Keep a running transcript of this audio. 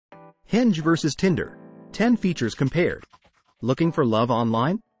Hinge versus Tinder. 10 features compared. Looking for love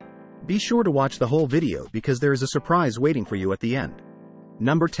online? Be sure to watch the whole video because there is a surprise waiting for you at the end.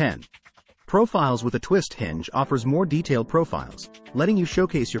 Number 10. Profiles with a twist. Hinge offers more detailed profiles, letting you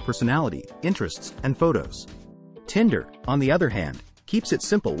showcase your personality, interests, and photos. Tinder, on the other hand, keeps it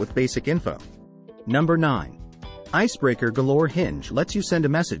simple with basic info. Number 9. Icebreaker galore. Hinge lets you send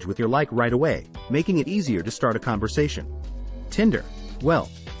a message with your like right away, making it easier to start a conversation. Tinder, well,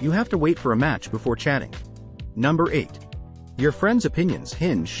 you have to wait for a match before chatting. Number 8. Your friends' opinions.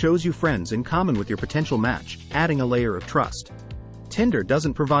 Hinge shows you friends in common with your potential match, adding a layer of trust. Tinder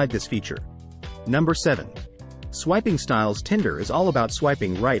doesn't provide this feature. Number 7. Swiping styles. Tinder is all about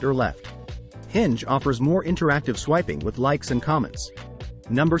swiping right or left. Hinge offers more interactive swiping with likes and comments.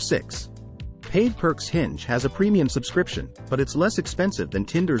 Number 6. Paid perks. Hinge has a premium subscription, but it's less expensive than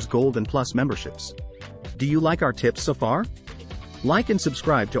Tinder's Gold and Plus memberships. Do you like our tips so far? Like and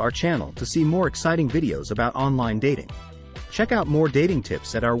subscribe to our channel to see more exciting videos about online dating. Check out more dating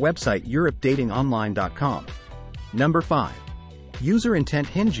tips at our website europedatingonline.com. Number 5. User intent.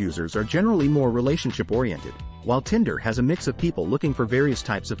 Hinge users are generally more relationship-oriented, while Tinder has a mix of people looking for various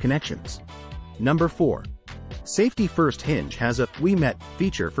types of connections. Number 4. Safety first. Hinge has a "We Met"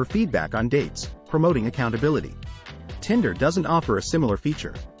 feature for feedback on dates, promoting accountability. Tinder doesn't offer a similar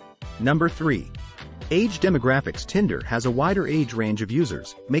feature. Number 3. Age demographics. Tinder has a wider age range of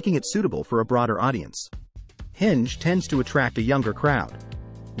users, making it suitable for a broader audience. Hinge tends to attract a younger crowd.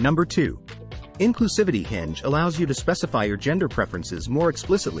 Number 2. Inclusivity. Hinge allows you to specify your gender preferences more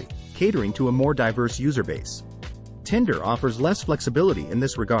explicitly, catering to a more diverse user base. Tinder offers less flexibility in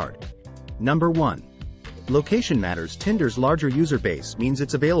this regard. Number 1. Location matters. Tinder's larger user base means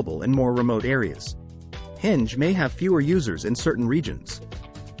it's available in more remote areas. Hinge may have fewer users in certain regions.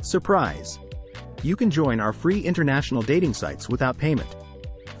 Surprise! You can join our free international dating sites without payment.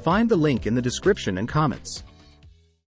 Find the link in the description and comments.